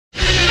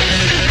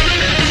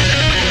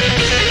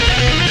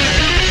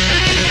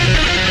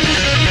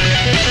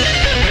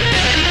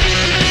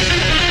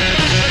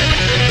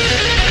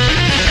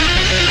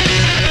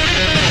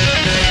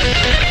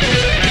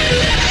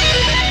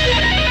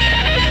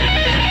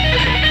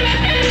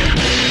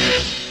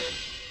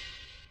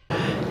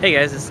Hey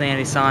guys, it's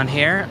TheAndySan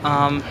here.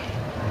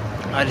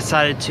 I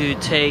decided to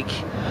take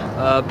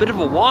a bit of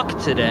a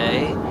walk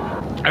today.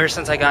 Ever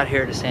since I got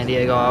here to San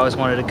Diego, I always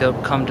wanted to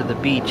come to the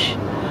beach,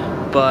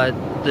 but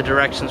the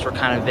directions were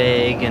kind of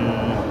vague and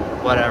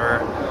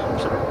whatever.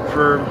 So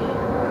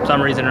for some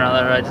reason or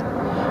other,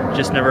 I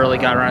just never really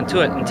got around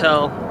to it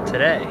until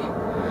today,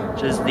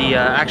 which is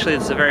actually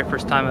it's the very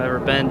first time I've ever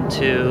been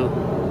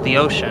to the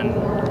ocean,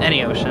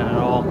 any ocean at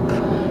all.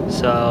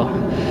 So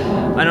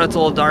I know it's a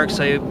little dark,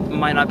 so you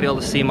might not be able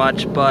to see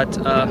much, but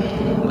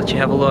I'll let you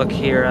have a look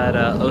here at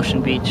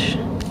Ocean Beach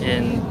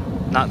in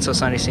not so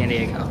sunny San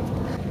Diego.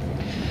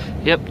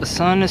 Yep, the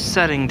sun is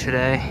setting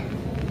today,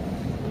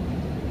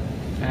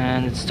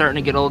 and it's starting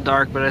to get a little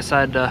dark, but I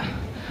decided to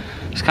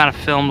just kind of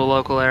film the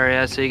local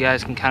area so you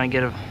guys can kind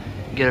of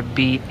get a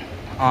beat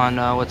on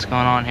what's going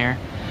on here.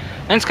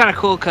 And it's kind of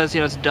cool because, you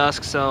know, it's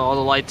dusk, so all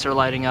the lights are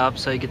lighting up,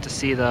 so you get to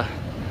see the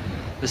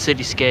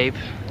cityscape.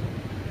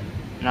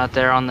 And out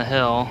there on the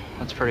hill,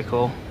 that's pretty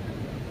cool.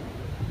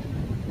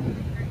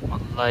 All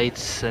the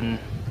lights, and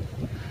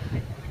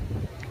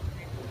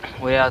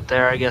way out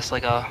there, I guess it's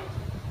like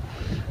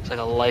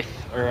a life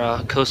or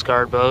a Coast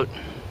Guard boat,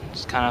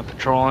 just kind of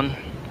patrolling,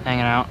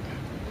 hanging out.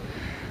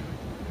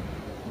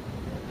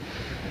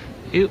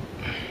 Yep.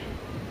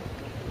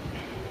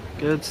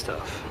 Good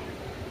stuff.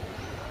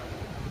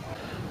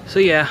 So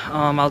yeah,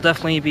 I'll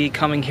definitely be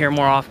coming here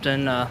more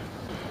often.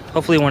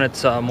 Hopefully when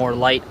it's more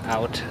light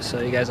out, so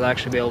you guys will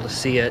actually be able to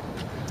see it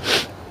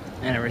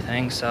and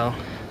everything. So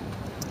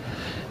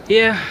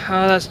yeah,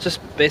 that's just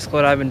basically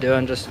what I've been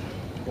doing, just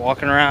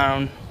walking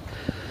around,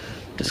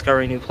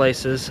 discovering new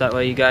places. That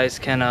way you guys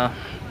can,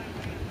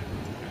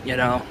 you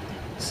know,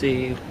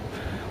 see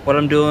what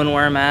I'm doing,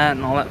 where I'm at,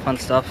 and all that fun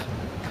stuff.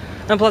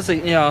 And plus,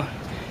 it, you know,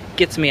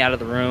 gets me out of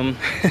the room.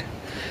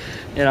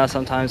 You know,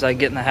 sometimes I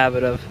get in the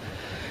habit of,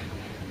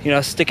 you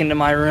know, sticking to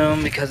my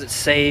room because it's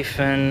safe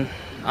and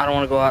I don't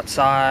want to go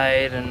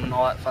outside and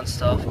all that fun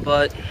stuff.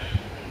 But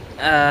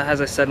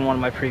as I said in one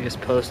of my previous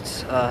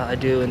posts, I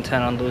do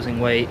intend on losing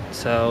weight,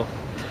 so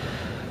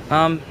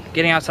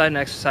getting outside and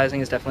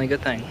exercising is definitely a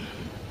good thing.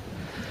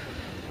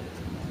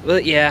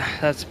 But yeah,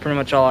 that's pretty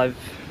much all I've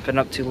been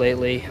up to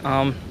lately.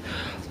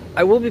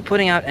 I will be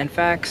putting out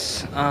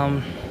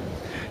NFAQs.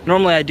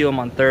 Normally I do them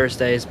on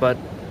Thursdays, but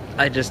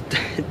I just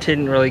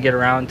didn't really get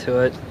around to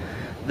it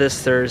this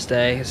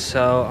Thursday,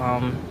 so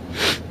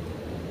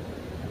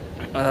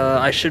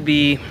I should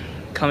be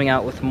coming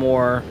out with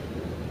more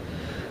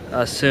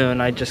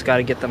soon. I just got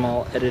to get them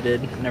all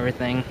edited and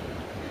everything.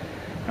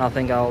 And I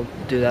think I'll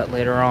do that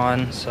later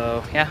on.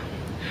 So yeah.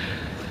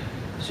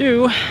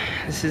 So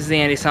this is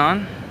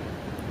TheAndySan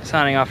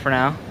signing off for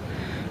now.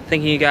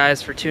 Thanking you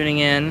guys for tuning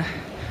in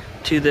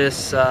to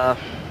this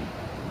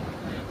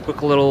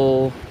quick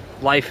little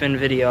life-in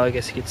video, I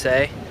guess you could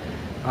say.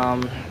 I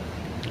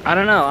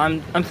don't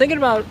know. I'm thinking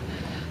about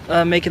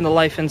making the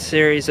life-in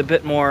series a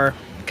bit more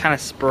kind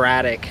of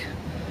sporadic,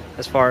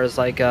 as far as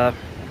like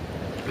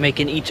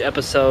making each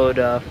episode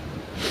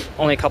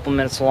only a couple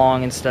minutes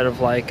long instead of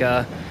like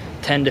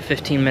 10 to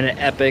 15 minute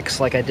epics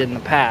like I did in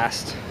the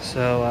past.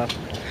 So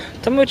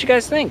tell me what you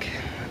guys think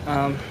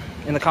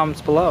in the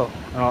comments below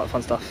and all that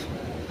fun stuff.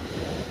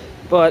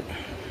 But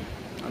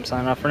I'm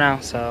signing off for now,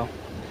 so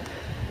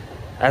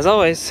as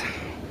always,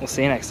 we'll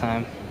see you next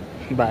time.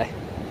 Bye.